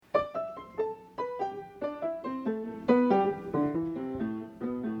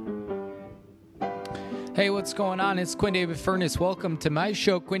Hey, what's going on? It's Quinn David Furness. Welcome to my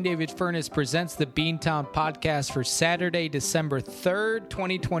show. Quinn David Furness presents the Beantown Podcast for Saturday, December 3rd,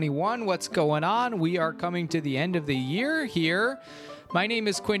 2021. What's going on? We are coming to the end of the year here. My name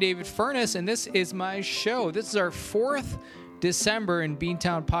is Quinn David Furness, and this is my show. This is our 4th December in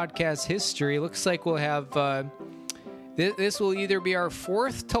Beantown Podcast history. Looks like we'll have... This will either be our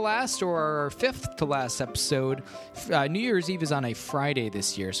 4th to last or our 5th to last episode. New Year's Eve is on a Friday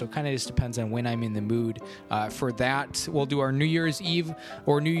this year, so it kind of just depends on when I'm in the mood for that. We'll do our New Year's Eve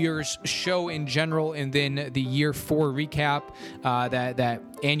or New Year's show in general, and then the Year 4 recap. That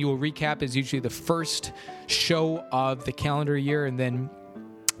annual recap is usually the first show of the calendar year, and then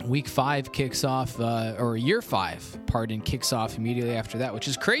Week 5 kicks off, or Year 5, kicks off immediately after that, which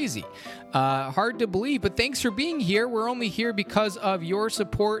is crazy. Hard to believe, but thanks for being here. We're only here because of your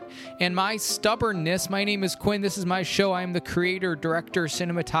support and my stubbornness. My name is Quinn. This is my show. I am the creator, director,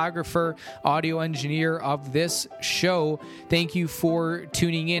 cinematographer, audio engineer of this show. Thank you for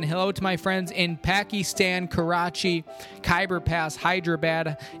tuning in. Hello to my friends in Pakistan, Karachi, Khyber Pass,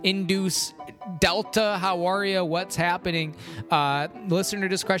 Hyderabad, Indus, Delta. How are you? What's happening? Listener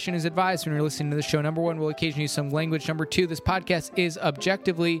discretion is advised when you're listening to the show. Number one, we'll occasionally use some language. Number two, this podcast is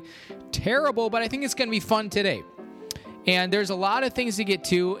objectively terrible, but I think it's going to be fun today. And there's a lot of things to get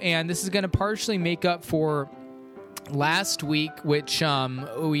to, and this is going to partially make up for last week, which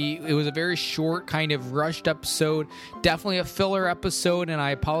it was a very short, kind of rushed episode, definitely a filler episode, and I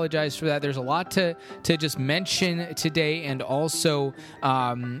apologize for that. There's a lot to just mention today, and also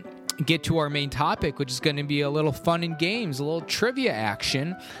get to our main topic, which is going to be a little fun and games, a little trivia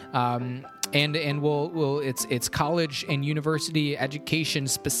action. And we'll it's college and university education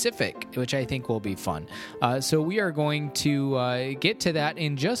specific, which I think will be fun. So we are going to get to that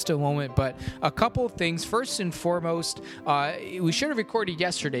in just a moment. But a couple of things. First and foremost, we should have recorded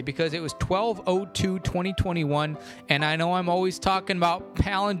yesterday because it was 12/02/2021, and I know I'm always talking about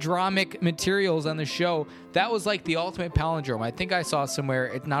palindromic materials on the show. That was like the ultimate palindrome. I think I saw somewhere.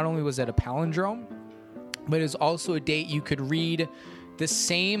 It not only was it a palindrome, but it was also a date you could read the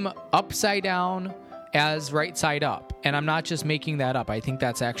same upside down as right side up. And I'm not just making that up. I think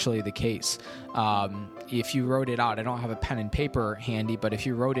that's actually the case. If you wrote it out, I don't have a pen and paper handy, but if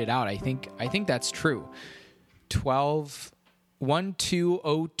you wrote it out, I think that's true.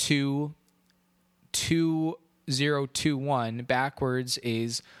 12/12/02 2021 backwards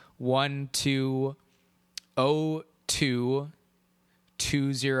is 12/02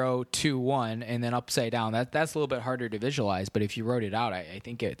 2021, and then upside down. That's a little bit harder to visualize, but if you wrote it out, I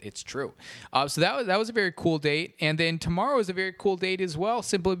think it's true. So that was a very cool date, and then tomorrow is a very cool date as well,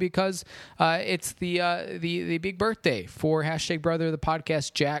 simply because it's the big birthday for #brother of the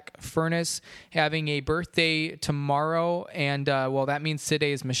podcast, Jack Furness, having a birthday tomorrow, and that means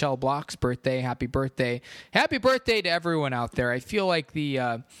today is Michelle Block's birthday. Happy birthday to everyone out there. I feel like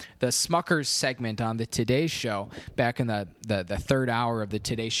the Smuckers segment on the Today Show back in the third hour of the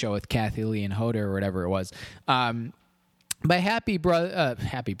Today Show with Kathy Lee and Hoda or whatever it was. But happy birthday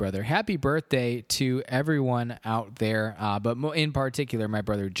to everyone out there, but in particular my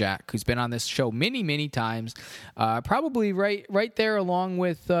brother Jack, who's been on this show many, many times, probably right there along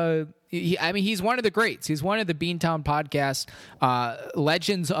with he's one of the greats. He's one of the Beantown Podcast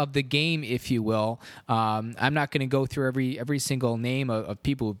legends of the game, if you will. I'm not going to go through every single name of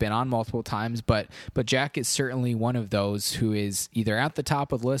people who've been on multiple times, but Jack is certainly one of those who is either at the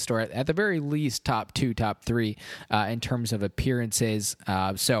top of the list or at the very least top 2, top 3 in terms of appearances.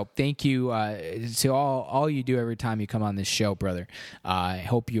 So thank you to all you do every time you come on this show, brother. I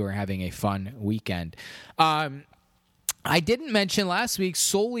hope you are having a fun weekend. I didn't mention last week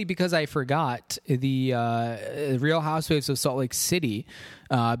solely because I forgot the Real Housewives of Salt Lake City.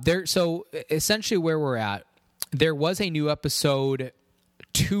 So essentially where we're at, there was a new episode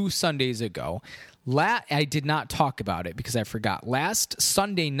 2 Sundays ago. I did not talk about it because I forgot. Last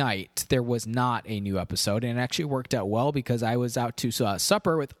Sunday night, there was not a new episode, and it actually worked out well because I was out to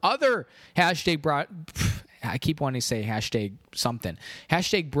supper with other I keep wanting to say something.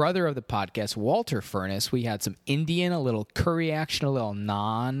 #brother of the podcast, Walter Furness. We had some Indian, a little curry action, a little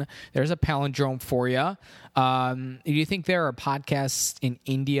naan. There's a palindrome for you. Do you think there are podcasts in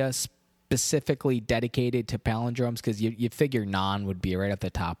India specifically dedicated to palindromes? Because you figure naan would be right at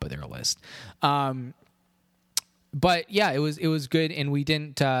the top of their list. But yeah, it was good, and we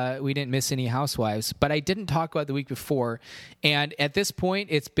didn't miss any Housewives. But I didn't talk about the week before, and at this point,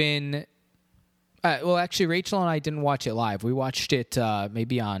 it's been. Actually, Rachel and I didn't watch it live. We watched it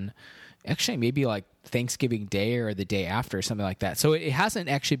maybe like Thanksgiving Day or the day after, or something like that. So it hasn't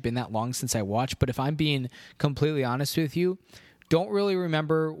actually been that long since I watched. But if I'm being completely honest with you, don't really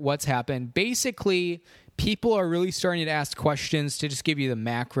remember what's happened. Basically, people are really starting to ask questions. To just give you the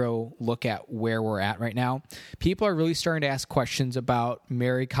macro look at where we're at right now, people are really starting to ask questions about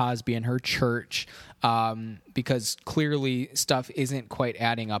Mary Cosby and her church, because clearly stuff isn't quite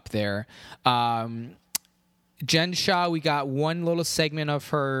adding up there. Jen Shah, we got one little segment of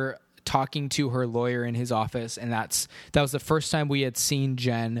her talking to her lawyer in his office, and that was the first time we had seen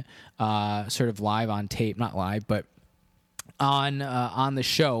Jen sort of live on tape, not live, but on the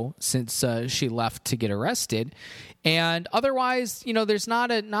show since she left to get arrested. And otherwise, there's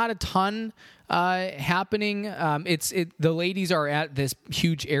not a ton happening. The ladies are at this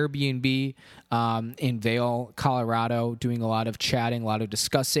huge Airbnb in Vail, Colorado, doing a lot of chatting, a lot of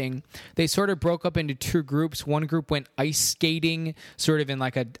discussing. They sort of broke up into two groups. One group went ice skating, sort of in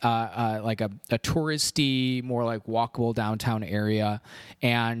like a touristy, more like walkable downtown area,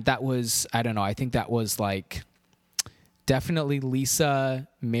 and that was, I don't know, I think that was like definitely Lisa,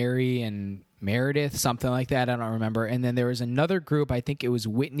 Mary, and Meredith, something like that. I don't remember. And then there was another group, I think it was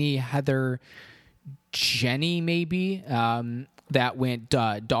Whitney, Heather, Jenny, maybe, that went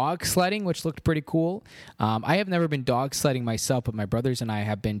dog sledding, which looked pretty cool. I have never been dog sledding myself, but my brothers and I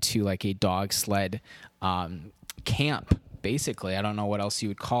have been to like a dog sled camp. Basically, I don't know what else you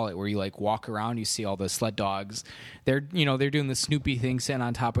would call it, where you like walk around, you see all the sled dogs. They're doing the Snoopy thing sitting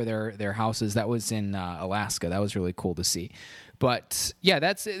on top of their houses. That was in Alaska. That was really cool to see. But yeah,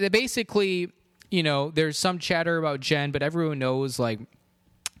 that's basically, there's some chatter about Jen, but everyone knows like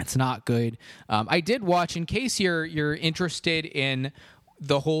it's not good. I did watch, in case you're interested in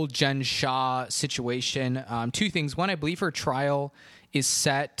the whole Jen Shah situation, two things. One, I believe her trial is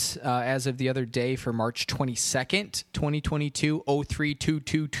set as of the other day for March 22nd, 2022,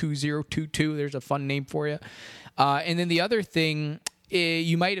 03222022. There's a fun name for you. And then the other thing,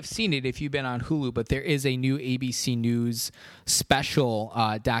 you might have seen it if you've been on Hulu, but there is a new ABC News special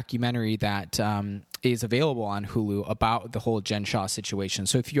documentary that is available on Hulu about the whole Jen Shah situation.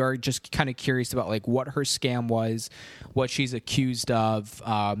 So if you are just kind of curious about like what her scam was, what she's accused of,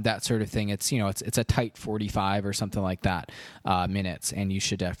 that sort of thing, it's a tight 45 or something like that minutes, and you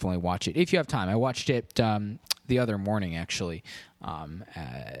should definitely watch it if you have time. I watched it the other morning actually,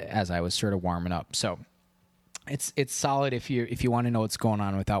 as I was sort of warming up. So it's solid if you want to know what's going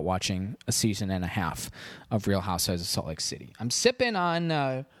on without watching a season and a half of Real Housewives of Salt Lake City. I'm sipping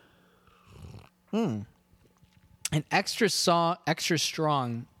on an extra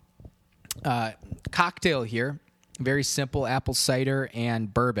strong cocktail here. Very simple apple cider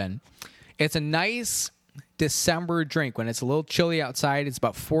and bourbon. It's a nice December drink when it's a little chilly outside. It's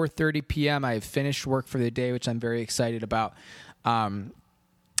about 4:30 p.m. I've finished work for the day, which I'm very excited about.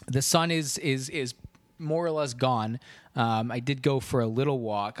 The sun is more or less gone. I did go for a little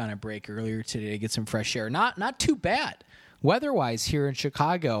walk on a break earlier today to get some fresh air. Not too bad. Weather-wise here in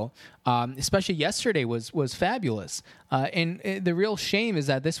Chicago, especially yesterday, was fabulous. And the real shame is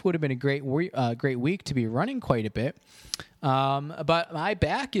that this would have been a great week to be running quite a bit. But my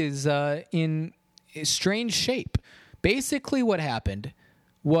back is in strange shape. Basically what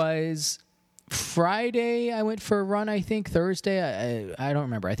was Friday I went for a run, I think. Thursday, I don't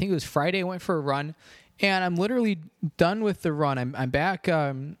remember. I think it was Friday I went for a run. And I'm literally done with the run. I'm back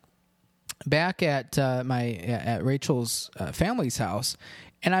at Rachel's family's house,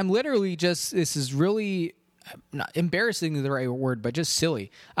 and I'm literally just, this is really not embarrassing is the right word, but just silly.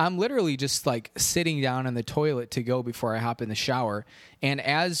 I'm literally just like sitting down on the toilet to go before I hop in the shower. And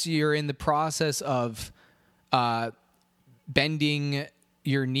as you're in the process of bending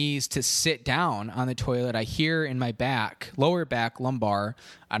your knees to sit down on the toilet, I hear in my back, lower back, lumbar,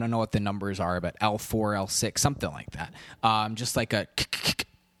 I don't know what the numbers are, but L4, L6, something like that. Just like a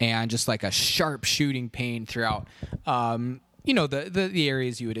and just like a sharp shooting pain throughout, the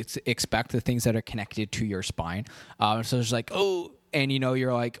areas you would expect, the things that are connected to your spine. So it's like, oh, and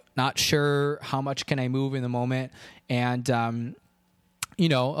you're like not sure how much can I move in the moment, and a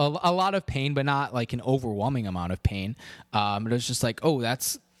lot of pain, but not like an overwhelming amount of pain. But it's just like, oh,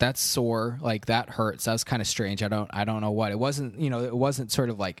 that's sore, like that hurts. That was kind of strange. I don't know what it wasn't. It wasn't sort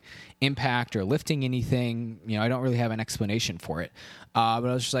of like impact or lifting anything. I don't really have an explanation for it. But I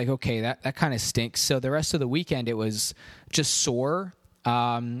was just like, okay, that kind of stinks. So the rest of the weekend it was just sore,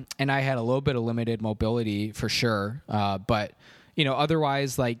 and I had a little bit of limited mobility for sure. But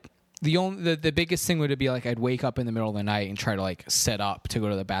otherwise, like the biggest thing would be like I'd wake up in the middle of the night and try to like set up to go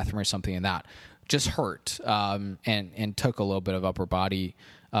to the bathroom or something, and that just hurt, and took a little bit of upper body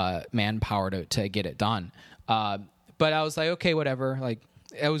manpower to get it done. But I was like, okay, whatever. Like,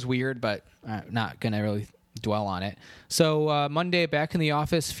 it was weird, but I'm not going to really dwell on it. So Monday, back in the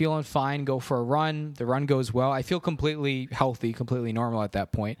office, feeling fine, go for a run. The run goes well. I feel completely healthy, completely normal at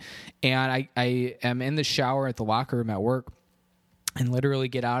that point. And I am in the shower at the locker room at work and literally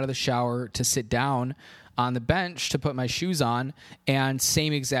get out of the shower to sit down on the bench to put my shoes on, and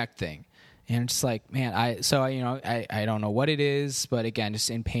same exact thing. And I'm just like, man, I don't know what it is, but again, just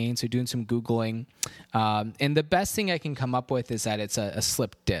in pain. So doing some Googling. And the best thing I can come up with is that it's a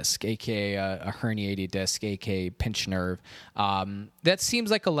slipped disc, aka a herniated disc, aka pinched nerve. That seems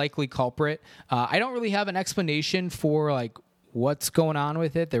like a likely culprit. I don't really have an explanation for like what's going on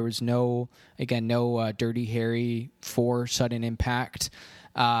with it. There was no Dirty Harry 4 sudden impact.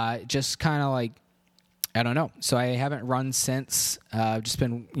 Just kind of like, I don't know. So I haven't run since. I've just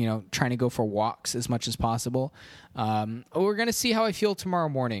been, trying to go for walks as much as possible. We're going to see how I feel tomorrow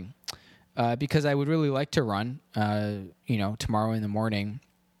morning, because I would really like to run, tomorrow in the morning,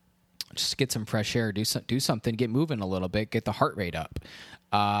 just to get some fresh air, do something, get moving a little bit, get the heart rate up.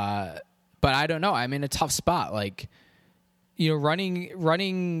 But I don't know. I'm in a tough spot. Like,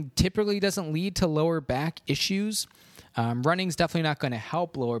 running typically doesn't lead to lower back issues. Running's definitely not going to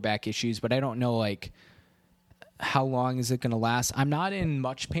help lower back issues, but I don't know, like, how long is it going to last? I'm not in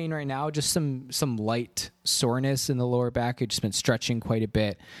much pain right now, just some light soreness in the lower back. I've just been stretching quite a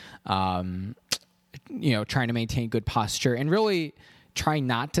bit, trying to maintain good posture and really trying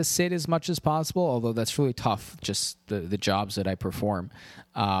not to sit as much as possible, although that's really tough, just the jobs that I perform.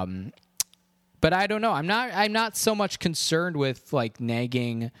 But I don't know. I'm not so much concerned with like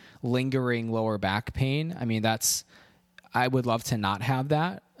nagging, lingering lower back pain. I mean, I would love to not have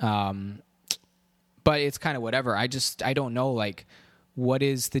that. But it's kind of whatever. I don't know, like, what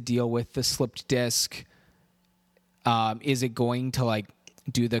is the deal with the slipped disc? Is it going to like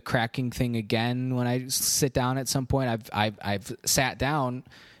do the cracking thing again when I sit down at some point? I've sat down,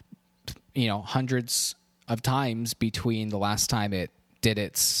 hundreds of times between the last time it did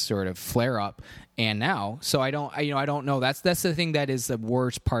its sort of flare up and now. So I don't know. That's the thing that is the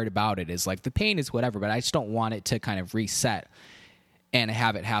worst part about it, is like the pain is whatever, but I just don't want it to kind of reset and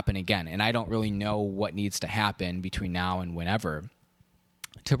have it happen again. And I don't really know what needs to happen between now and whenever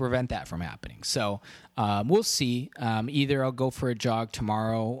to prevent that from happening. So we'll see. Either I'll go for a jog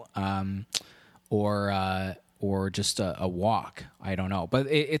tomorrow, or just a walk. I don't know. But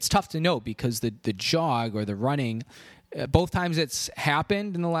it's tough to know because the jog or the running, both times it's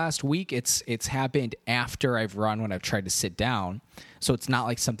happened in the last week, it's happened after I've run when I've tried to sit down. So it's not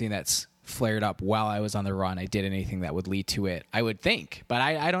like something that's flared up while I was on the run. I did anything that would lead to it, I would think. But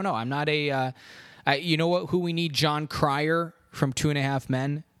I don't know. I'm not who we need? John Cryer from 2.5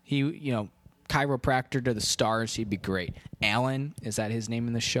 Men. He, chiropractor to the stars. He'd be great. Alan, is that his name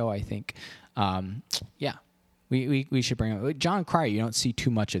in the show? I think. Yeah. We should bring him. John Cryer, you don't see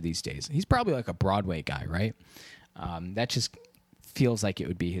too much of these days. He's probably like a Broadway guy, right? That just feels like it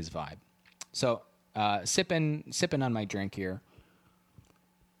would be his vibe. So sipping on my drink here.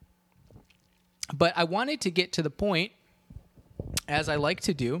 But I wanted to get to the point, as I like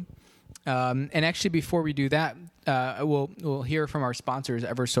to do, and actually before we do that, we'll hear from our sponsors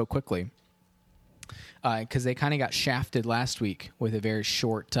ever so quickly, because they kind of got shafted last week with a very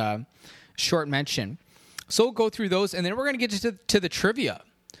short mention. So we'll go through those, and then we're going to get to the trivia,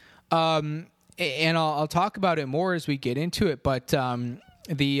 and I'll talk about it more as we get into it. But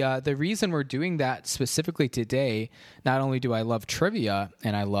the reason we're doing that specifically today, not only do I love trivia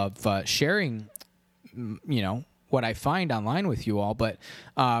and I love sharing, what I find online with you all, but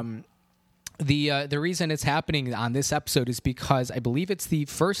the reason it's happening on this episode is because I believe it's the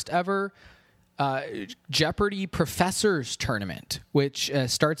first ever Jeopardy Professors Tournament, which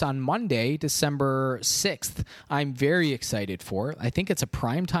starts on Monday, December 6th. I'm very excited for it. I think it's a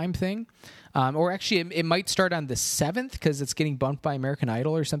primetime thing. Or actually, it might start on the 7th because it's getting bumped by American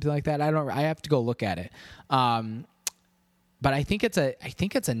Idol or something like that. I have to go look at it. But I think it's a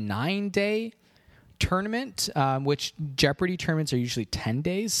 9-day tournament, which Jeopardy tournaments are usually 10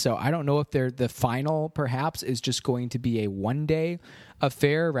 days. So I don't know if the final perhaps is just going to be a 1-day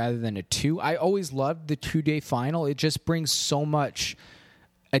affair rather than a 2. I always loved the 2-day final. It just brings so much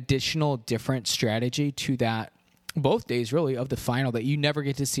additional different strategy to that, both days really, of the final that you never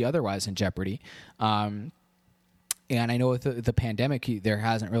get to see otherwise in Jeopardy. And I know with the pandemic, there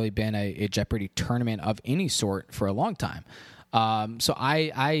hasn't really been a Jeopardy tournament of any sort for a long time. So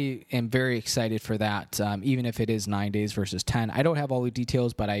I am very excited for that, even if it is 9 days versus 10. I don't have all the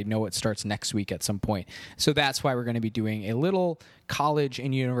details, but I know it starts next week at some point. So that's why we're going to be doing a little college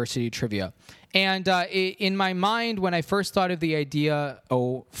and university trivia. And in my mind, when I first thought of the idea,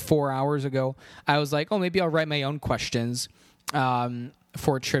 4 hours ago, I was like, maybe I'll write my own questions.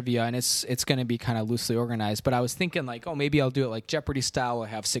 for trivia, and it's going to be kind of loosely organized. But I was thinking like, oh, maybe I'll do it like Jeopardy style. I'll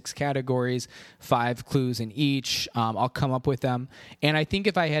have 6 categories, 5 clues in each. I'll come up with them, and I think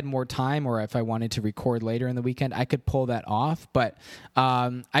if I had more time or if I wanted to record later in the weekend, I could pull that off. But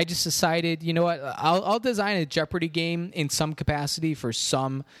I just decided, you know what, I'll design a Jeopardy game in some capacity for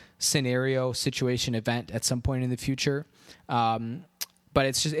some scenario, situation, event at some point in the future. But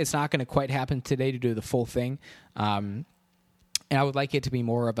it's not going to quite happen today to do the full thing. And I would like it to be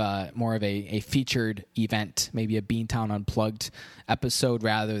more of a featured event, maybe a Beantown Unplugged episode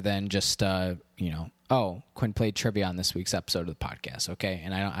rather than just Quinn played trivia on this week's episode of the podcast, okay?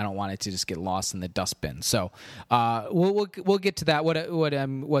 And I don't want it to just get lost in the dustbin. So we'll get to that.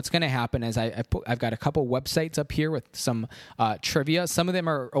 What's going to happen is I've got a couple websites up here with some trivia. Some of them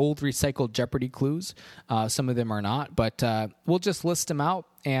are old recycled Jeopardy clues. Some of them are not, but we'll just list them out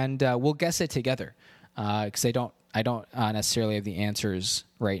and we'll guess it together because I don't necessarily have the answers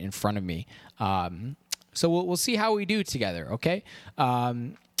right in front of me. So we'll see how we do together, okay?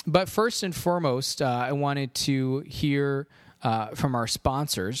 But first and foremost, I wanted to hear from our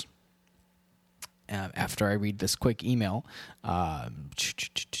sponsors after I read this quick email.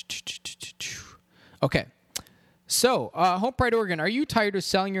 Okay. So, Home Pride Oregon, are you tired of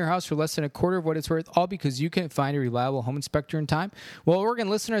selling your house for less than a quarter of what it's worth, all because you can't find a reliable home inspector in time? Well, Oregon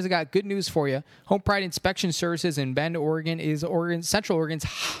listeners, I got good news for you. Home Pride Inspection Services in Bend, Oregon is Central Oregon's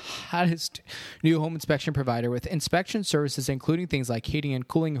hottest new home inspection provider with inspection services including things like heating and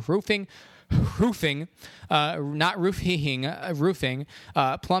cooling, roofing, plumbing,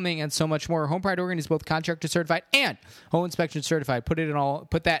 and so much more. Home Pride Oregon is both contractor certified and home inspection certified.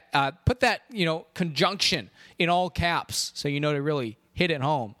 Put that conjunction in all caps so you know to really hit it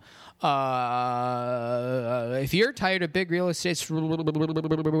home. If you're tired of big real estate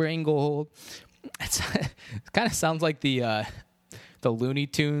wrangle, it kind of sounds like the Looney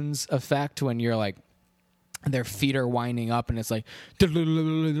Tunes effect when you're like, their feet are winding up and it's like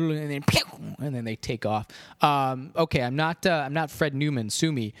and then they take off. Okay, I'm not Fred Newman,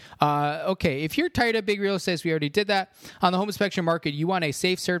 sue me. Okay, if you're tired of big real estate, we already did that. On the home inspection market, you want a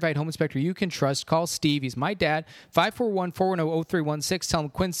safe, certified home inspector you can trust. Call Steve. He's my dad. 541-410-0316. Tell him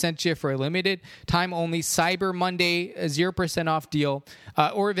Quinn sent you for a limited time only Cyber Monday 0% off deal.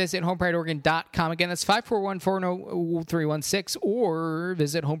 Or visit homeprideoregon.com. Again, that's 541-410-0316 or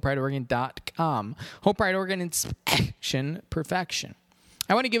visit homeprideoregon.com. Home Pride Oregon inspection perfection.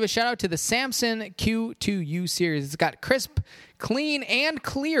 I want to give a shout out to the Samson Q2U series. It's got crisp, clean, and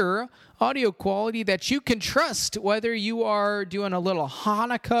clear audio quality that you can trust, whether you are doing a little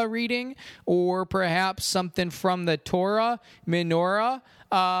Hanukkah reading or perhaps something from the Torah, menorah.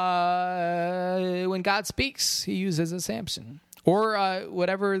 When God speaks, he uses a Samson. Or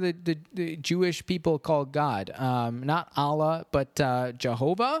whatever the Jewish people call God. Not Allah, but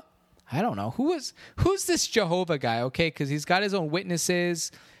Jehovah. I don't know. Who's this Jehovah guy, okay? Because he's got his own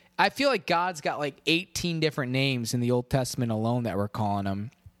witnesses. I feel like God's got like 18 different names in the Old Testament alone that we're calling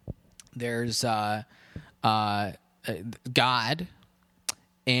him. There's God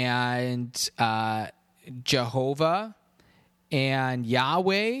and Jehovah and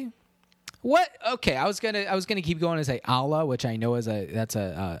Yahweh. What? Okay, I was gonna keep going and say Allah, which I know that's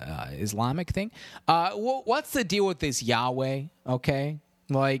a Islamic thing. What's the deal with this Yahweh? Okay,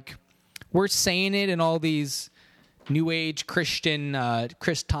 like we're saying it in all these New Age Christian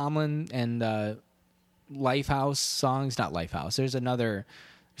Chris Tomlin and Lifehouse songs. Not Lifehouse. There's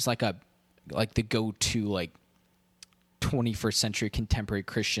like the go-to like 21st century contemporary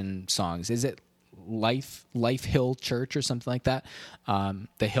Christian songs. Is it Life Hill Church or something like that?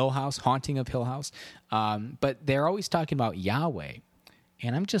 The Hill House, Haunting of Hill House. But they're always talking about Yahweh,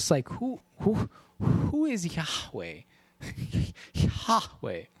 and I'm just like, who is Yahweh?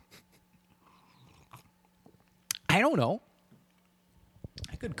 Yahweh. I don't know.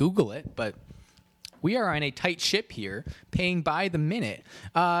 I could Google it, but we are on a tight ship here, paying by the minute.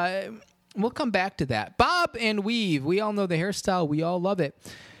 We'll come back to that. Bob and weave. We all know the hairstyle. We all love it.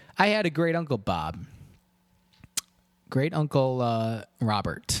 I had a great uncle Bob. Great uncle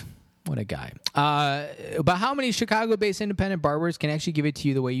Robert. What a guy. But how many Chicago-based independent barbers can actually give it to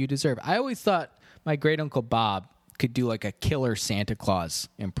you the way you deserve? I always thought my great uncle Bob could do like a killer Santa Claus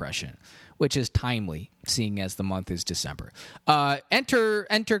impression, which is timely, seeing as the month is December.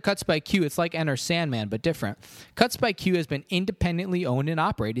 Enter Cuts by Q. It's like Enter Sandman, but different. Cuts by Q has been independently owned and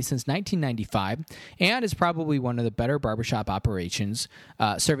operated since 1995 and is probably one of the better barbershop operations,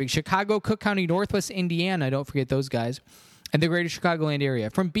 serving Chicago, Cook County, Northwest Indiana. Don't forget those guys. and the greater Chicagoland area.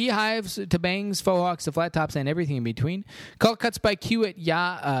 From beehives to bangs, faux hawks to flat tops, and everything in between. Call Cuts by Q at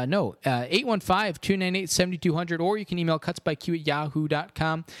 815-298-7200, or you can email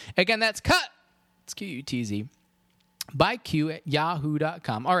cutsbyq@yahoo.com. Again, that's cut. It's Q-U-T-Z. By Q at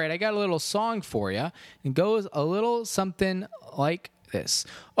yahoo.com. All right, I got a little song for you. It goes a little something like this.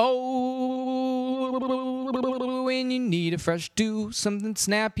 Oh, when you need a fresh do, something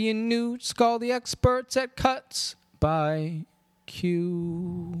snappy and new, just call the experts at Cuts by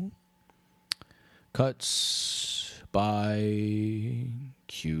Q. Cuts by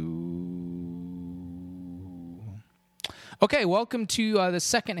Q. Okay, welcome to the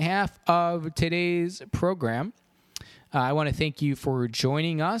second half of today's program. I want to thank you for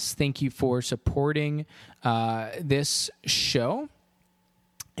joining us. Thank you for supporting this show.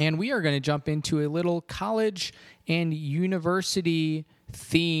 And we are going to jump into a little college and university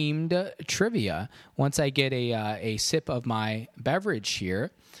themed trivia once I get a sip of my beverage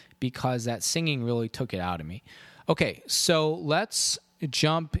here, because that singing really took it out of me. Okay, so let's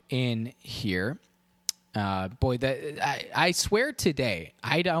jump in here. I swear today,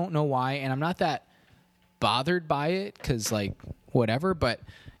 I don't know why, and I'm not that bothered by it because, like, whatever, but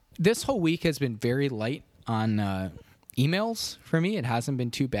this whole week has been very light on emails for me. It hasn't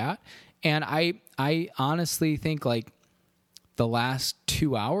been too bad, and I honestly think, like, the last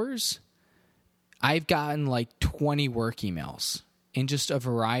 2 hours I've gotten like 20 work emails in just a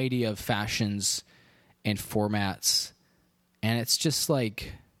variety of fashions and formats, and it's just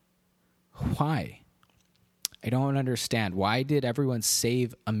like, why? I don't understand. Why did everyone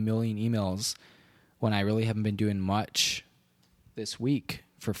save a million emails when I really haven't been doing much this week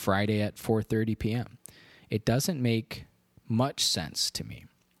for Friday at 4:30 p.m.? It doesn't make much sense to me.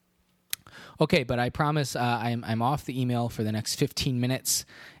 Okay, but I promise I'm off the email for the next 15 minutes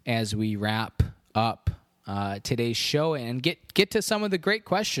as we wrap up today's show and get to some of the great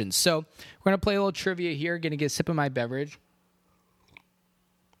questions. So we're going to play a little trivia here. Going to get a sip of my beverage.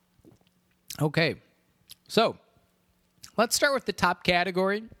 Okay, so let's start with the top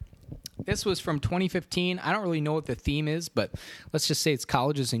category. This was from 2015. I don't really know what the theme is, but let's just say it's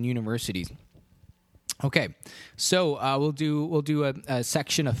colleges and universities. Okay, so we'll do a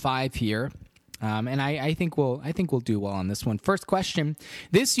section of 5 here, and I think we'll do well on this one. First question: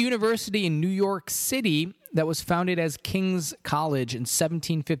 this university in New York City that was founded as King's College in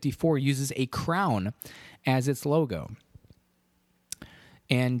 1754 uses a crown as its logo.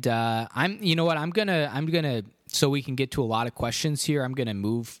 And I'm gonna. So we can get to a lot of questions here. I'm going to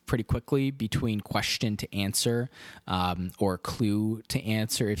move pretty quickly between question to answer, or clue to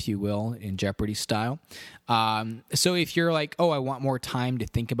answer, if you will, in Jeopardy style. So if you're like, oh, I want more time to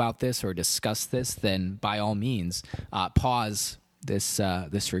think about this or discuss this, then by all means, pause this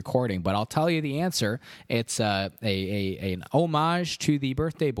recording. But I'll tell you the answer. It's an homage to the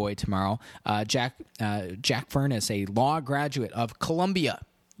birthday boy tomorrow, Jack Furness, a law graduate of Columbia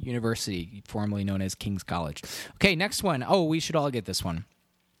University, formerly known as King's College. Okay, next one. Oh, we should all get this one.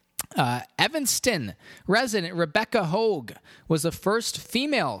 Evanston resident Rebecca Hogue was the first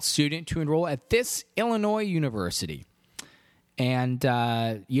female student to enroll at this Illinois university. And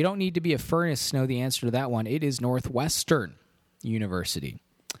you don't need to be a furnace to know the answer to that one. It is Northwestern University.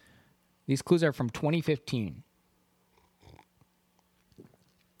 These clues are from 2015.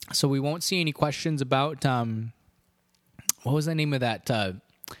 So we won't see any questions about, what was the name of that?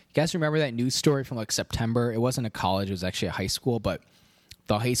 You guys remember that news story from like September? It wasn't a college, it was actually a high school, but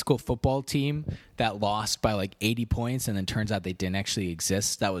the high school football team that lost by like 80 points and then turns out they didn't actually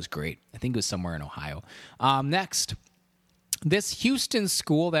exist. That was great. I think it was somewhere in Ohio. Next, this Houston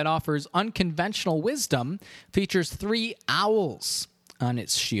school that offers unconventional wisdom features 3 owls on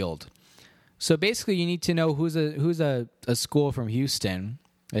its shield. So basically you need to know who's a school from Houston.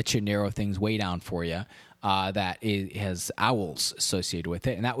 That should narrow things way down for you. That has owls associated with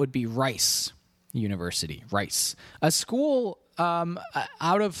it, and that would be Rice University. Rice, a school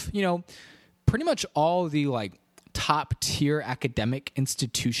out of pretty much all the like top tier academic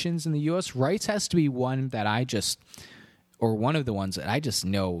institutions in the U.S. Rice has to be one of the ones that I just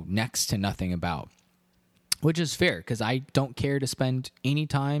know next to nothing about, which is fair because I don't care to spend any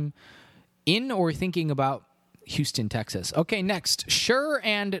time in or thinking about Houston, Texas. Okay, next. Sure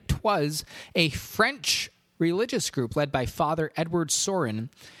and 'twas a French religious group led by Father Edward Sorin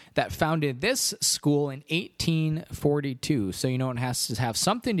that founded this school in 1842. So it has to have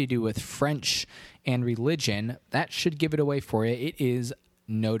something to do with French and religion. That should give it away for you. It is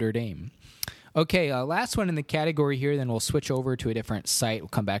Notre Dame. Okay, last one in the category here, then we'll switch over to a different site. We'll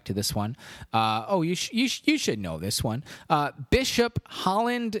come back to this one. You should know this one. Bishop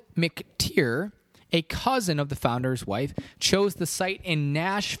Holland McTeer a cousin of the founder's wife, chose the site in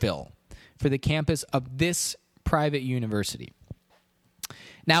Nashville for the campus of this private university.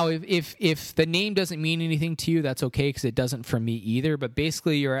 Now, if the name doesn't mean anything to you, that's okay, because it doesn't for me either. But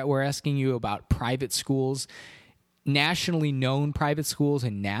basically, we're asking you about private schools, nationally known private schools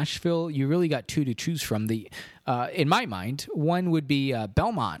in Nashville. You really got two to choose from. In my mind, one would be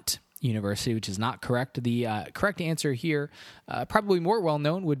Belmont University, which is not correct. The correct answer here, probably more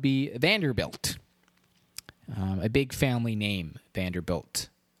well-known, would be Vanderbilt. A big family name, Vanderbilt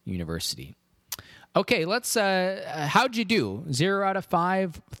University. Okay, let's, how'd you do? 0 out of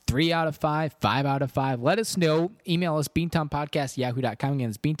 5, 3 out of 5, 5 out of 5. Let us know. Email us, beantownpodcast@yahoo.com. Again,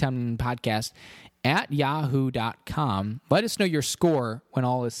 it's beantownpodcast@yahoo.com. Let us know your score when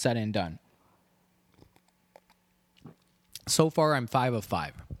all is said and done. So far, I'm 5 of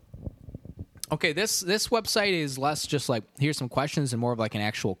 5. Okay, this website is less just like, here's some questions, and more of like an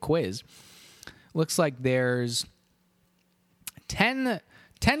actual quiz. Looks like there's 10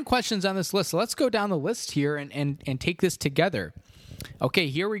 questions on this list. So let's go down the list here and take this together. Okay,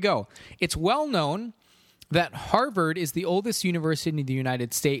 here we go. It's well known that Harvard is the oldest university in the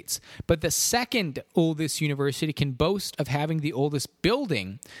United States, but the second oldest university can boast of having the oldest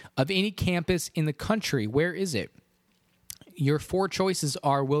building of any campus in the country. Where is it? Your 4 choices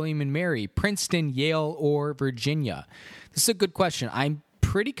are William and Mary, Princeton, Yale, or Virginia. This is a good question. I'm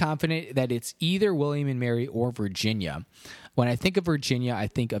pretty confident that it's either William and Mary or Virginia. When I think of Virginia, I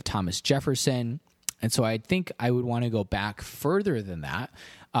think of Thomas Jefferson, and so I think I would want to go back further than that.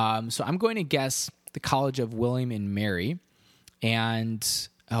 So I'm going to guess the College of William and Mary, and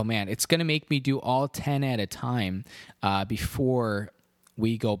oh man, it's going to make me do all 10 at a time before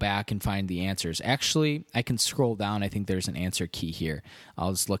we go back and find the answers. Actually, I can scroll down. I think there's an answer key here.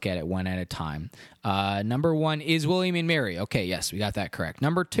 I'll just look at it one at a time. Number 1 is William and Mary. Okay, yes, we got that correct.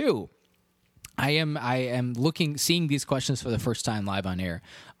 Number 2, I am seeing these questions for the first time live on air.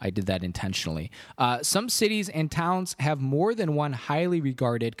 I did that intentionally. Some cities and towns have more than one highly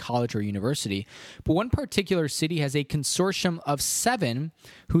regarded college or university, but one particular city has a consortium of 7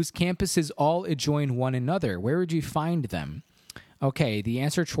 whose campuses all adjoin one another. Where would you find them? Okay, the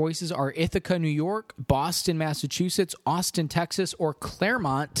answer choices are Ithaca, New York, Boston, Massachusetts, Austin, Texas, or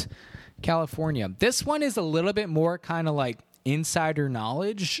Claremont, California. This one is a little bit more kind of like insider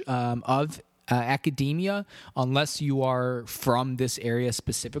knowledge of academia, unless you are from this area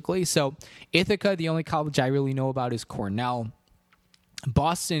specifically. So Ithaca, the only college I really know about is Cornell.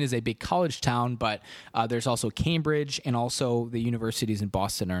 Boston is a big college town, but there's also Cambridge, and also the universities in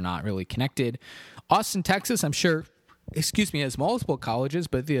Boston are not really connected. Austin, Texas, I'm sure, has multiple colleges,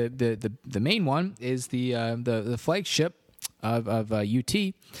 but the main one is the flagship of UT,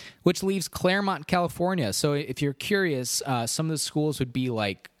 which leaves Claremont, California. So if you're curious, some of the schools would be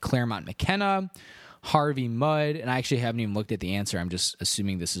like Claremont McKenna, Harvey Mudd, and I actually haven't even looked at the answer. I'm just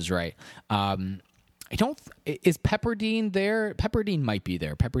assuming this is right. Is Pepperdine there? Pepperdine might be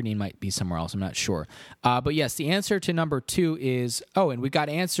there. Pepperdine might be somewhere else. I'm not sure. But yes, the answer to number 2 is, and we got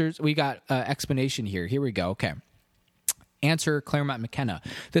answers. We got explanation here. Here we go. Okay. Answer, Claremont McKenna.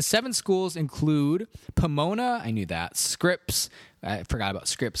 The 7 schools include Pomona, I knew that, Scripps, I forgot about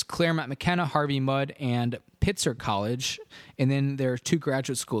Scripps, Claremont McKenna, Harvey Mudd, and Pitzer College. And then there are 2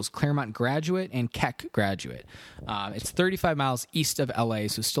 graduate schools, Claremont Graduate and Keck Graduate. It's 35 miles east of LA,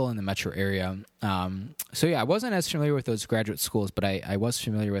 so still in the metro area. So yeah, I wasn't as familiar with those graduate schools, but I was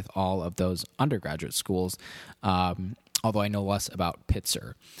familiar with all of those undergraduate schools. Although I know less about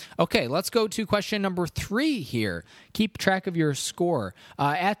Pitzer. Okay, let's go to question number 3 here. Keep track of your score.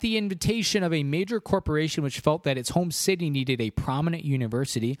 At the invitation of a major corporation which felt that its home city needed a prominent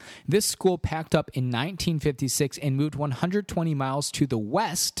university, this school packed up in 1956 and moved 120 miles to the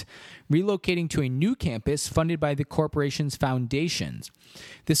west, relocating to a new campus funded by the corporation's foundations.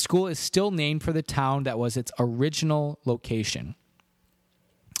 This school is still named for the town that was its original location.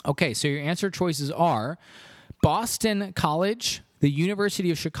 Okay, so your answer choices are Boston College, the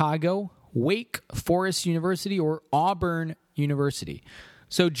University of Chicago, Wake Forest University, or Auburn University.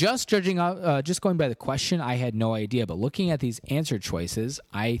 So just going by the question, I had no idea. But looking at these answer choices,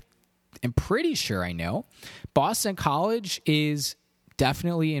 I am pretty sure I know. Boston College is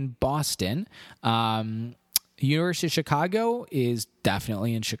definitely in Boston. University of Chicago is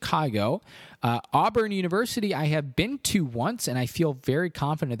definitely in Chicago. Auburn University, I have been to once, and I feel very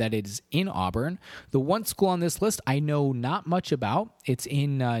confident that it is in Auburn. The one school on this list I know not much about. It's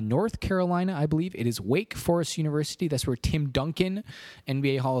in North Carolina, I believe. It is Wake Forest University. That's where Tim Duncan,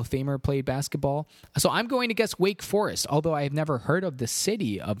 NBA Hall of Famer, played basketball. So I'm going to guess Wake Forest, although I have never heard of the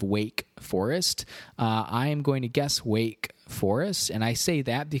city of Wake Forest. I am going to guess Wake Forest, and I say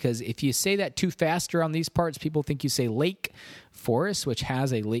that because if you say that too fast around these parts, people think you say Lake Forest, which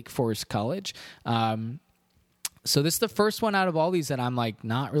has a Lake Forest College. So this is the first one out of all these that I'm like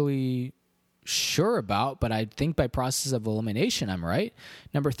not really sure about, but I think by process of elimination I'm right.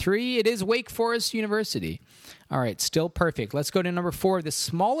 Number 3, it is Wake Forest University. All right, still perfect. Let's go to number 4, the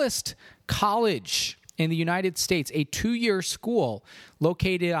smallest college in the United States, a 2-year school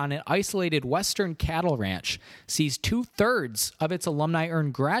located on an isolated western cattle ranch, sees 2/3 of its alumni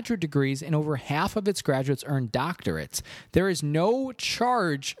earn graduate degrees and over half of its graduates earn doctorates. There is no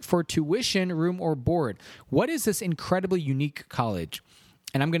charge for tuition, room, or board. What is this incredibly unique college?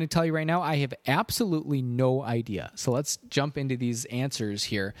 And I'm going to tell you right now, I have absolutely no idea. So let's jump into these answers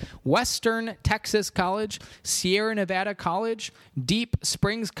here. Western Texas College, Sierra Nevada College, Deep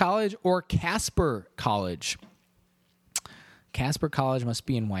Springs College, or Casper College. Casper College must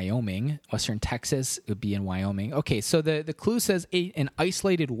be in Wyoming. Western Texas would be in Wyoming. Okay, so the clue says an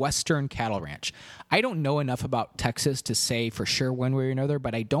isolated western cattle ranch. I don't know enough about Texas to say for sure one way or another,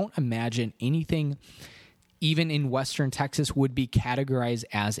 but I don't imagine anything even in western Texas would be categorized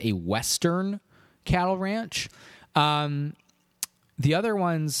as a western cattle ranch. The other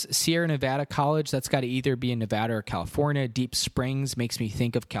one's Sierra Nevada College. That's got to either be in Nevada or California. Deep Springs makes me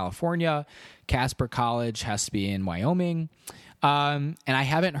think of California. Casper College has to be in Wyoming. And I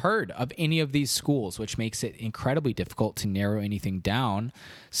haven't heard of any of these schools, which makes it incredibly difficult to narrow anything down.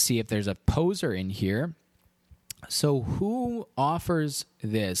 See if there's a poser in here. So who offers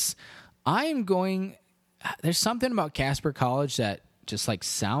this? There's something about Casper College that just like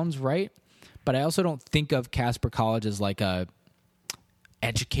sounds right, but I also don't think of Casper College as like a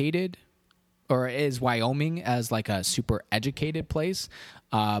educated, or is Wyoming as like a super educated place,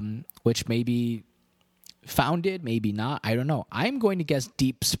 which may be founded, maybe not. I don't know. I'm going to guess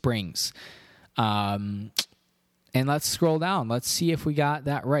Deep Springs. And let's scroll down. Let's see if we got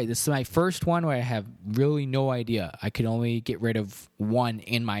that right. This is my first one where I have really no idea. I could only get rid of one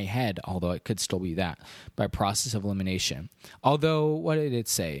in my head, although it could still be that, by process of elimination. Although, what did it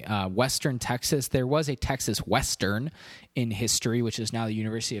say? Western Texas. There was a Texas Western in history, which is now the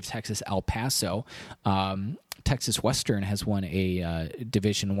University of Texas, El Paso. Texas Western has won a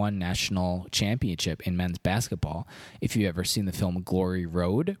Division I national championship in men's basketball. If you've ever seen the film Glory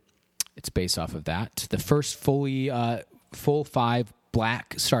Road, it's based off of that. The first full 5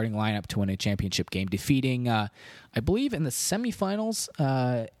 black starting lineup to win a championship game, defeating, I believe, in the semifinals,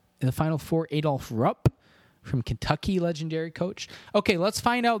 in the Final Four, Adolph Rupp from Kentucky, legendary coach. Okay, let's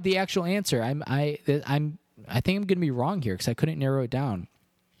find out the actual answer. I think I'm going to be wrong here because I couldn't narrow it down.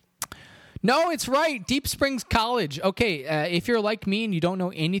 No, it's right. Deep Springs College. Okay, if you're like me and you don't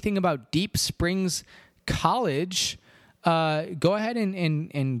know anything about Deep Springs College, go ahead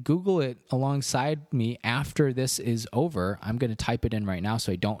and Google it alongside me after this is over. I'm going to type it in right now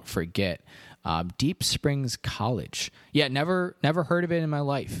so I don't forget. Deep Springs College. Yeah, never heard of it in my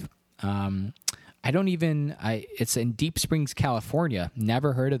life. It's in Deep Springs, California.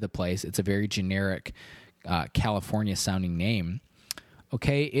 Never heard of the place. It's a very generic California sounding name.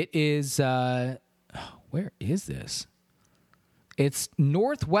 Okay, it is, where is this? It's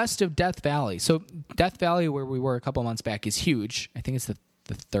northwest of Death Valley. So Death Valley, where we were a couple months back, is huge. I think it's the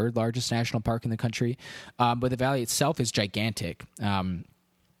third largest national park in the country. But the valley itself is gigantic.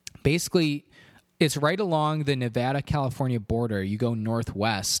 Basically, it's right along the Nevada-California border. You go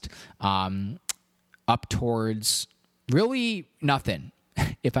northwest up towards really nothing,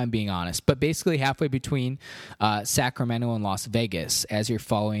 if I'm being honest. But basically halfway between Sacramento and Las Vegas as you're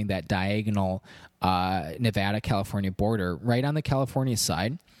following that diagonal Nevada-California border, right on the California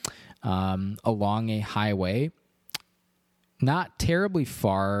side, along a highway, not terribly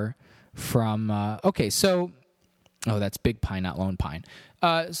far from, that's Big Pine, not Lone Pine.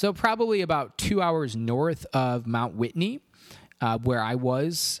 So probably about 2 hours north of Mount Whitney, where I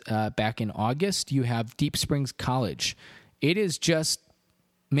was back in August, you have Deep Springs College. It is just,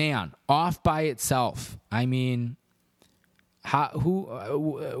 man, off by itself. I mean,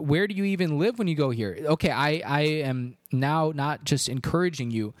 where do you even live when you go here? Okay, I am now not just encouraging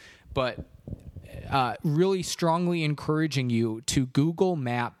you, but really strongly encouraging you to Google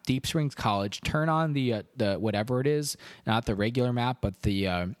Map Deep Springs College. Turn on the whatever it is, not the regular map, but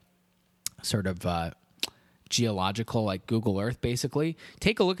the sort of geological, like Google Earth, basically.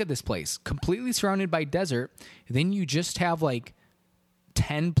 Take a look at this place, completely surrounded by desert. Then you just have like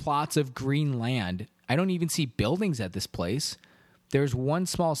 10 plots of green land. I don't even see buildings at this place. There's one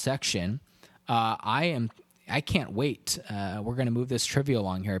small section. I can't wait. We're going to move this trivia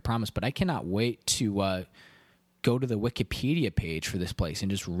along here, I promise, but I cannot wait to go to the Wikipedia page for this place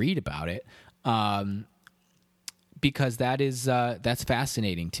and just read about it. Because that's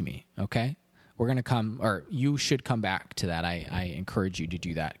fascinating to me. Okay. We're going to come, or you should come back to that. I encourage you to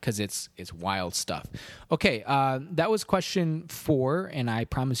do that because it's wild stuff. Okay, that was question 4, and I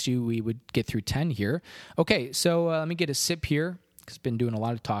promised you we would get through 10 here. Okay, so let me get a sip here because I've been doing a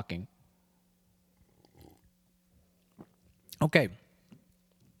lot of talking. Okay,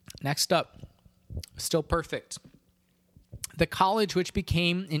 next up, still perfect. The college, which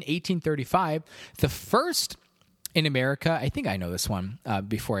became in 1835 the first in America, I think I know this one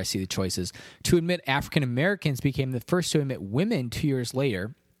before I see the choices, to admit African Americans, became the first to admit women 2 years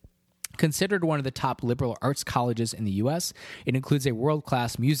later. Considered one of the top liberal arts colleges in the U.S., it includes a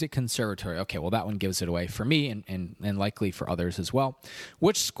world-class music conservatory. Okay, well, that one gives it away for me and likely for others as well.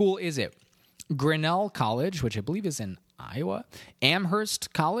 Which school is it? Grinnell College, which I believe is in Iowa,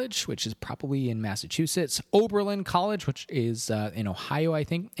 Amherst College, which is probably in Massachusetts, Oberlin College, which is in Ohio, I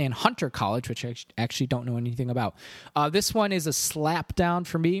think, and Hunter College, which I actually don't know anything about. This one is a slap down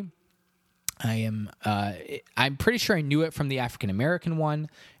for me. I'm pretty sure I knew it from the African American one,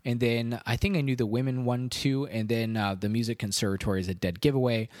 and then I think I knew the women one too, and then the music conservatory is a dead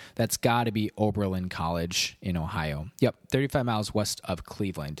giveaway. That's got to be Oberlin College in Ohio. Yep, 35 miles west of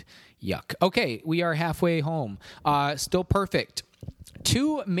Cleveland. Yuck. Okay, we are halfway home. Still perfect.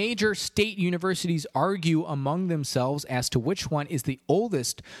 2 major state universities argue among themselves as to which one is the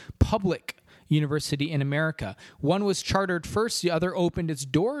oldest public university in America. One was chartered first, the other opened its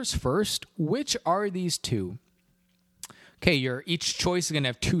doors first. Which are these 2? Okay, each choice is going to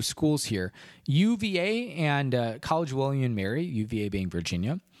have 2 schools here. UVA and College William & Mary, UVA being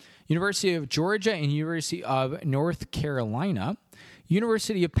Virginia, University of Georgia and University of North Carolina,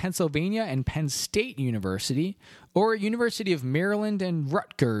 University of Pennsylvania and Penn State University, or University of Maryland and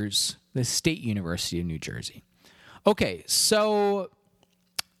Rutgers, the State University of New Jersey. Okay, so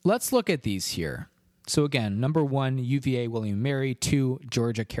let's look at these here. So again, number 1, UVA, William & Mary. 2,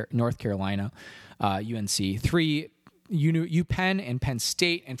 Georgia, North Carolina, UNC. 3, UPenn and Penn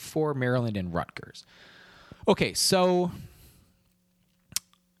State. And 4, Maryland and Rutgers. Okay, so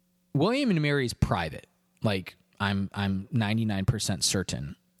William & Mary is private. Like, I'm 99%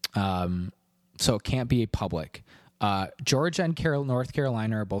 certain. So it can't be a public. Georgia and North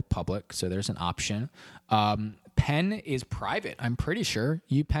Carolina are both public, so there's an option. Penn is private, I'm pretty sure.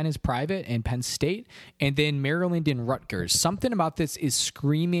 UPenn is private, and Penn State. And then Maryland and Rutgers. Something about this is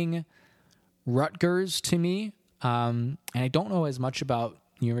screaming Rutgers to me. And I don't know as much about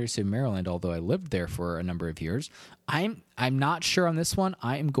University of Maryland, although I lived there for a number of years. I'm not sure on this one.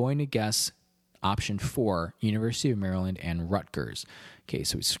 I am going to guess option 4, University of Maryland and Rutgers. Okay,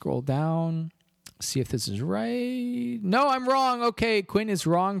 so we scroll down, see if this is right. No, I'm wrong. Okay, Quinn is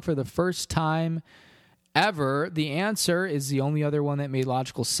wrong for the first time ever. The answer is the only other one that made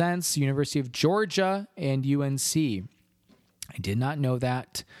logical sense, University of Georgia and UNC. I did not know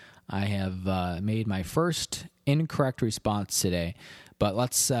that. I have made my first incorrect response today, but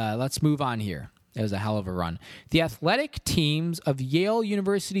let's move on here. It was a hell of a run. The athletic teams of Yale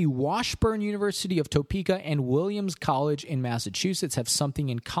University, Washburn University of Topeka, and Williams College in Massachusetts have something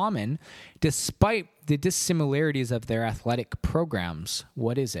in common, despite the dissimilarities of their athletic programs.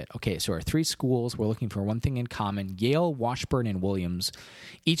 What is it? Okay, so our 3 schools, we're looking for one thing in common: Yale, Washburn, and Williams.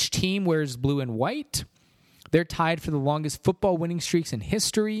 Each team wears blue and white. They're tied for the longest football winning streaks in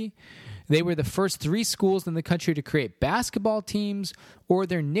history. They were the first 3 schools in the country to create basketball teams, or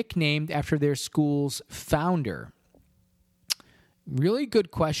they're nicknamed after their school's founder. Really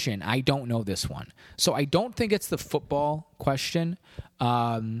good question. I don't know this one. So I don't think it's the football question.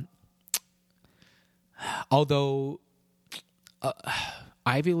 Although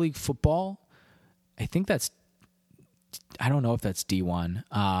Ivy League football, I think I don't know if that's D1.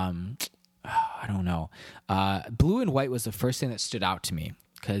 I don't know. Blue and white was the first thing that stood out to me,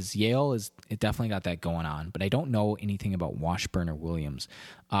 because Yale it definitely got that going on, but I don't know anything about Washburn or Williams.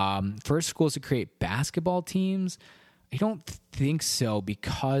 First schools to create basketball teams, I don't think so,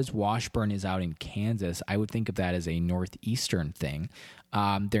 because Washburn is out in Kansas. I would think of that as a northeastern thing.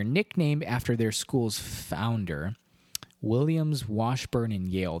 They're nicknamed after their school's founder, Williams, Washburn, and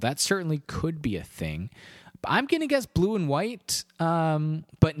Yale. That certainly could be a thing. I'm going to guess blue and white,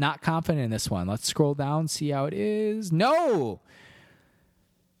 but not confident in this one. Let's scroll down, see how it is. No!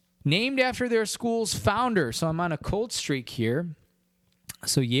 named after their school's founder. So I'm on a cold streak here.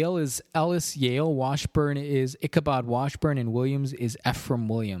 So Yale is Ellis Yale, Washburn is Ichabod Washburn, and Williams is Ephraim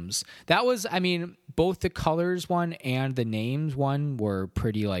Williams. That was, both the colors one and the names one were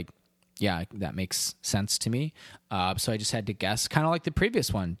pretty yeah, that makes sense to me. So I just had to guess, kind of like the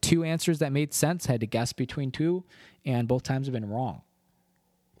previous one. 2 answers that made sense, had to guess between 2, and both times have been wrong.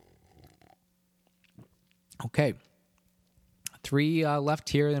 Okay. 3 left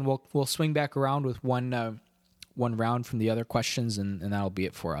here, then we'll swing back around with one round from the other questions, and that'll be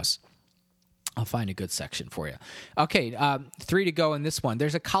it for us. I'll find a good section for you. Okay, 3 to go in this one.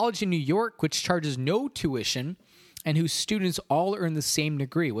 There's a college in New York which charges no tuition and whose students all earn the same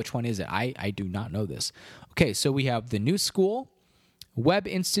degree. Which one is it? I do not know this. Okay, so we have the New School, Webb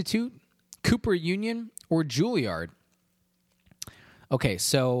Institute, Cooper Union, or Juilliard. Okay,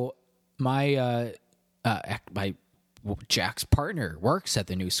 so my Jack's partner works at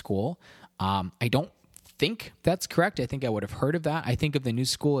the New School. I don't think that's correct. I think I would have heard of that. I think of the New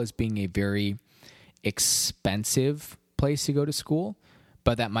School as being a very expensive place to go to school,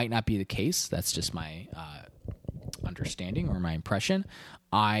 but that might not be the case. That's just my understanding or my impression.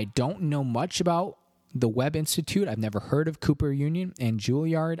 I don't know much about the Webb Institute. I've never heard of Cooper Union, and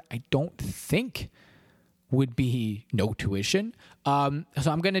Juilliard I don't think would be no tuition. So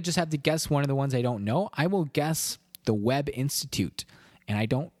I'm going to just have to guess one of the ones I don't know. I will guess the Webb Institute, and I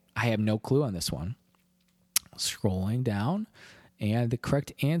have no clue on this one. Scrolling down, and the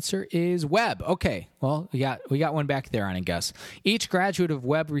correct answer is Webb. Okay, well, we got one back there on a guess. Each graduate of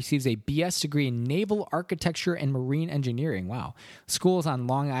Webb receives a BS degree in naval architecture and marine engineering. Wow. School is on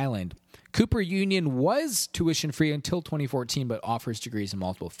Long Island. Cooper Union was tuition-free until 2014, but offers degrees in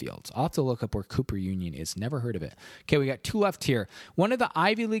multiple fields. I'll have to look up where Cooper Union is. Never heard of it. Okay, we got 2 left here. One of the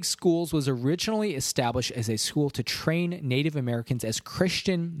Ivy League schools was originally established as a school to train Native Americans as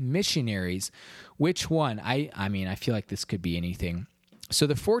Christian missionaries. Which one? I feel like this could be anything. So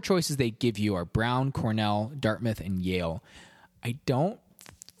the 4 choices they give you are Brown, Cornell, Dartmouth, and Yale. I don't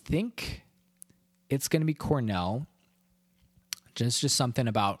think it's going to be Cornell. Just something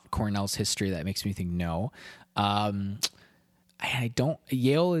about Cornell's history that makes me think no.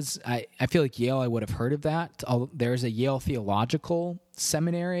 Yale is, I feel like Yale, I would have heard of that. There's a Yale Theological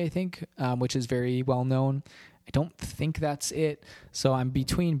Seminary, I think, which is very well known. I don't think that's it. So I'm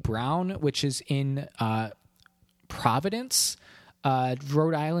between Brown, which is in Providence.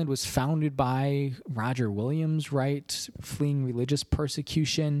 Rhode Island was founded by Roger Williams, right? Fleeing religious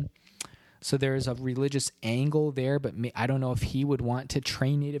persecution. So there's a religious angle there, but I don't know if he would want to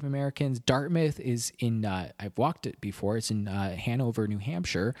train Native Americans. Dartmouth is in, I've walked it before, it's in Hanover, New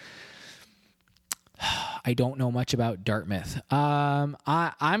Hampshire. I don't know much about Dartmouth.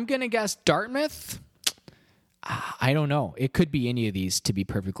 I'm going to guess Dartmouth. I don't know. It could be any of these, to be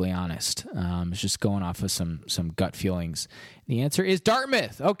perfectly honest. It's just going off of some gut feelings. The answer is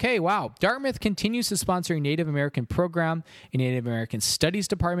Dartmouth. Okay, wow. Dartmouth continues to sponsor a Native American program. A Native American Studies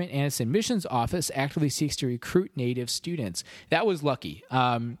Department and its admissions office actively seeks to recruit Native students. That was lucky.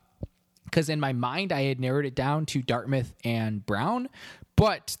 Because in my mind, I had narrowed it down to Dartmouth and Brown,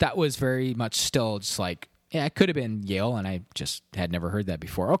 but that was very much still just like, yeah, it could have been Yale, and I just had never heard that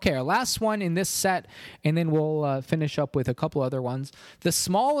before. Okay, our last one in this set, and then we'll finish up with a couple other ones. The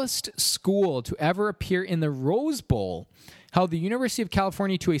smallest school to ever appear in the Rose Bowl held the University of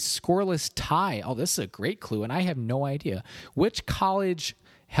California to a scoreless tie. Oh, this is a great clue, and I have no idea. Which college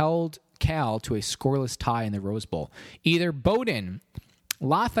held Cal to a scoreless tie in the Rose Bowl? Either Bowdoin,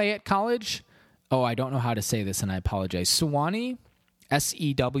 Lafayette College, I don't know how to say this, and I apologize, Sewanee,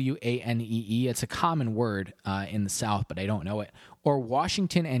 Sewanee. It's a common word in the South, but I don't know it. Or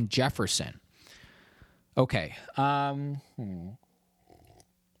Washington and Jefferson. Okay.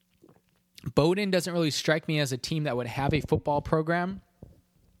 Bowdoin doesn't really strike me as a team that would have a football program.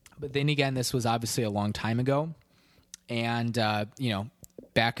 But then again, this was obviously a long time ago. And,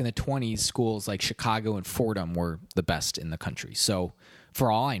 back in the 20s, schools like Chicago and Fordham were the best in the country. So for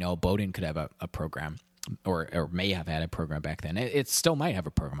all I know, Bowdoin could have a program. Or may have had a program back then. It still might have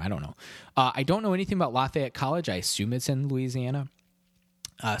a program. I don't know. I don't know anything about Lafayette College. I assume it's in Louisiana.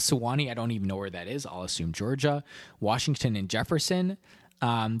 Sewanee, I don't even know where that is. I'll assume Georgia. Washington and Jefferson.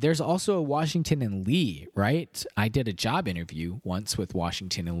 There's also a Washington and Lee, right? I did a job interview once with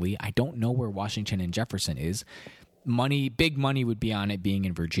Washington and Lee. I don't know where Washington and Jefferson is. Big money would be on it being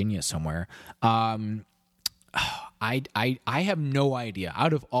in Virginia somewhere. I have no idea.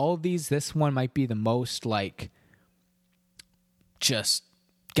 Out of all of these, this one might be the most just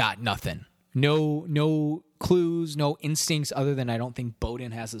got nothing. No clues, no instincts other than I don't think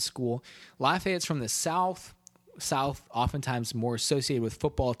Bowdoin has a school. Lafayette's from the South. South, oftentimes more associated with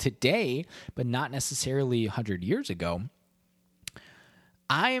football today, but not necessarily 100 years ago.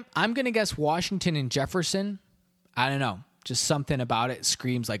 I'm going to guess Washington and Jefferson. I don't know. Just something about it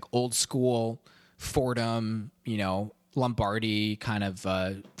screams like old school Fordham, Lombardi kind of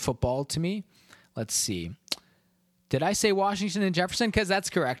football to me. Let's see. Did I say Washington and Jefferson? Because that's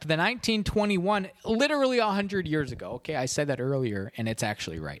correct. The 1921, literally 100 years ago. Okay, I said that earlier, and it's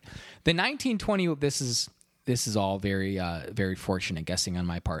actually right. The 1920, this is all very, very fortunate guessing on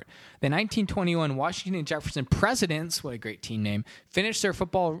my part. The 1921 Washington and Jefferson Presidents, what a great team name, finished their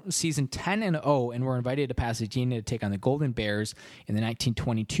football season 10-0 and were invited to Pasadena to take on the Golden Bears in the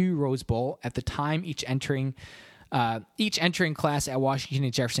 1922 Rose Bowl. At the time, each entering class at Washington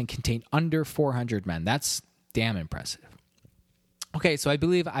and Jefferson contained under 400 men. That's damn impressive. Okay, so I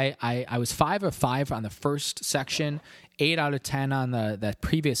believe I was 5 of 5 on the first section, 8 out of 10 on the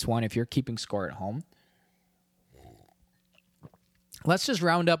previous one, if you're keeping score at home. Let's just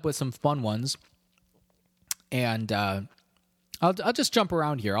round up with some fun ones, and I'll just jump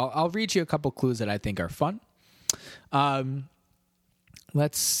around here. I'll read you a couple clues that I think are fun.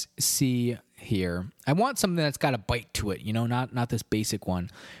 Let's see here. I want something that's got a bite to it, not this basic one.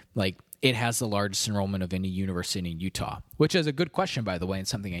 Like, it has the largest enrollment of any university in Utah, which is a good question, by the way, and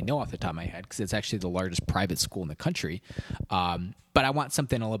something I know off the top of my head because it's actually the largest private school in the country. But I want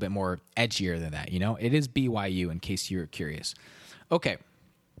something a little bit more edgier than that. It is BYU, in case you're curious. Okay,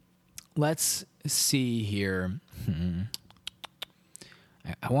 let's see here.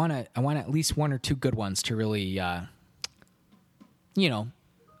 I want at least one or two good ones to really,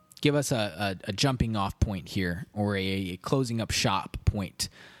 give us a jumping off point here, or a closing up shop point.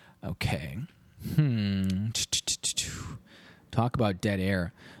 Okay. Talk about dead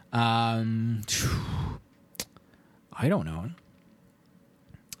air. I don't know.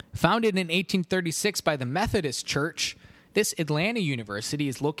 Founded in 1836 by the Methodist Church, this Atlanta university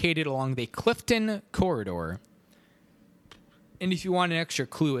is located along the Clifton Corridor. And if you want an extra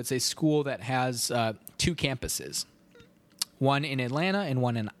clue, it's a school that has 2 campuses. One in Atlanta and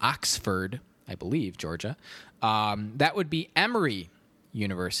one in Oxford, I believe, Georgia. That would be Emory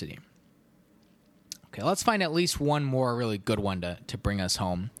University. Okay, let's find at least one more really good one to bring us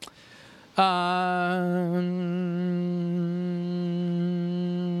home.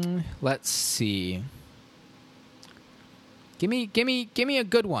 Let's see. Give me a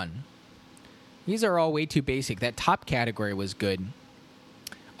good one. These are all way too basic. That top category was good.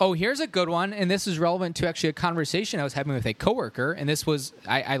 Oh, here's a good one, and this is relevant to actually a conversation I was having with a coworker, and this was,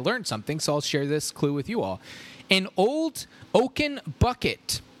 I learned something, so I'll share this clue with you all. An old oaken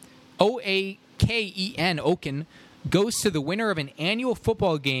bucket, O-A-K-E-N, oaken, goes to the winner of an annual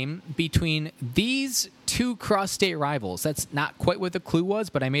football game between these 2 cross-state rivals. That's not quite what the clue was,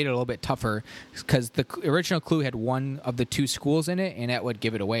 but I made it a little bit tougher because the original clue had one of the 2 schools in it, and that would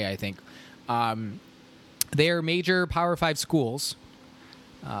give it away, I think. They are major Power 5 schools,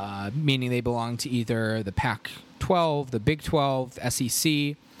 meaning they belong to either the Pac-12, the Big 12, the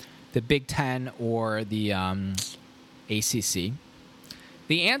SEC, the Big 10, or the ACC.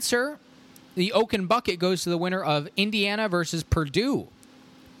 The answer, the Oaken Bucket, goes to the winner of Indiana versus Purdue.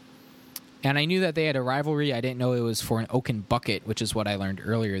 And I knew that they had a rivalry. I didn't know it was for an Oaken Bucket, which is what I learned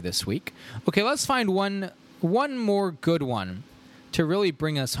earlier this week. Okay, let's find one more good one to really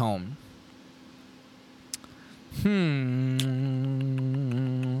bring us home.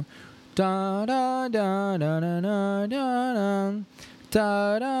 Da da da da da da da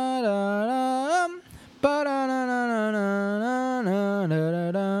da da da ba da da da da da da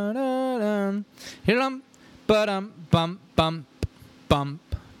da da ba dum bum bum bum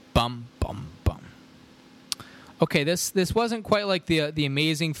bum bum bum. Okay, this wasn't quite like the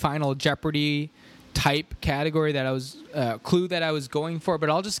amazing Final Jeopardy type category that I was clue that I was going for, but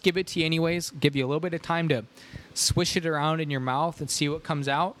I'll just give it to you anyways. Give you a little bit of time to swish it around in your mouth and see what comes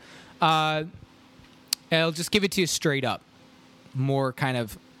out. I'll just give it to you straight up. More kind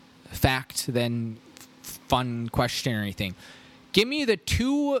of fact than fun question or anything. Give me the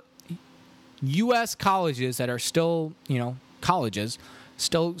 2 U.S. colleges that are still, colleges,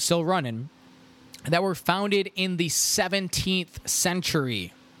 still running, that were founded in the 17th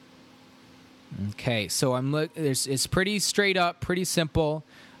century. Okay, so it's pretty straight up, pretty simple.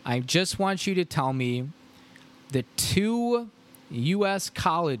 I just want you to tell me the 2 U.S.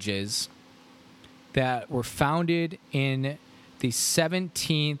 colleges that were founded in the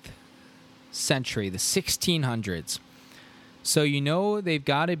 17th century, the 1600s. So they've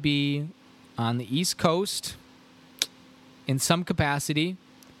got to be on the East Coast in some capacity,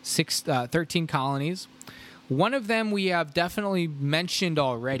 13 colonies. One of them we have definitely mentioned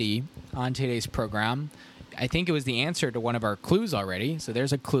already on today's program, I think it was the answer to one of our clues already. So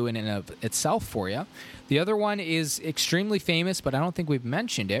there's a clue in and of itself for you. The other one is extremely famous, but I don't think we've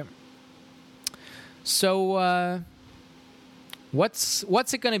mentioned it. So what's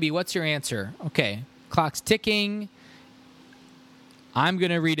it going to be? What's your answer? Okay, clock's ticking. I'm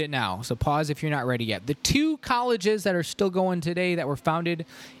going to read it now. So pause if you're not ready yet. The two colleges that are still going today that were founded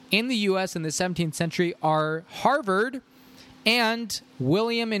in the U.S. in the 17th century are Harvard and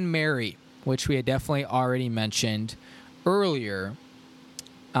William and Mary, which we had definitely already mentioned earlier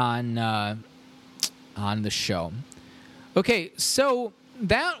on the show. Okay, so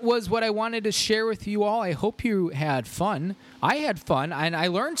that was what I wanted to share with you all. I hope you had fun. I had fun, and I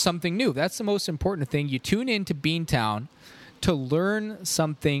learned something new. That's the most important thing. You tune in to Beantown to learn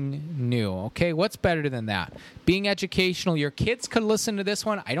something new, okay? What's better than that? Being educational. Your kids could listen to this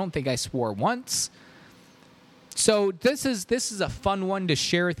one. I don't think I swore once. So this is a fun one to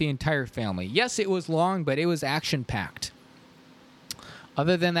share with the entire family. Yes, it was long, but it was action-packed.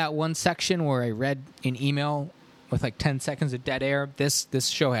 Other than that one section where I read an email with like 10 seconds of dead air, this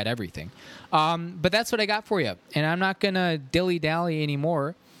show had everything. But that's what I got for you, and I'm not going to dilly-dally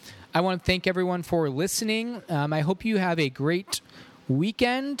anymore. I want to thank everyone for listening. I hope you have a great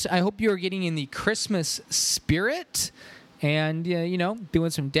weekend. I hope you are getting in the Christmas spirit and, doing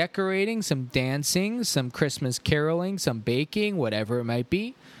some decorating, some dancing, some Christmas caroling, some baking, whatever it might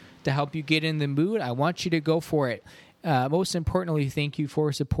be, to help you get in the mood. I want you to go for it. Most importantly, thank you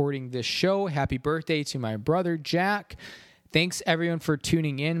for supporting this show. Happy birthday to my brother, Jack. Thanks, everyone, for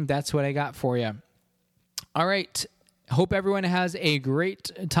tuning in. That's what I got for you. All right. Hope everyone has a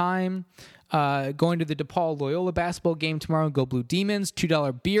great time going to the DePaul Loyola basketball game tomorrow. Go Blue Demons,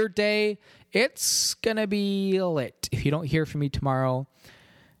 $2 beer day. It's going to be lit. If you don't hear from me tomorrow,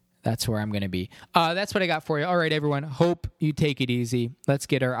 that's where I'm going to be. That's what I got for you. All right, everyone. Hope you take it easy. Let's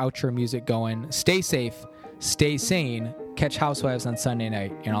get our outro music going. Stay safe. Stay sane. Catch Housewives on Sunday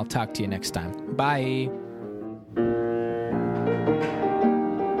night, and I'll talk to you next time. Bye.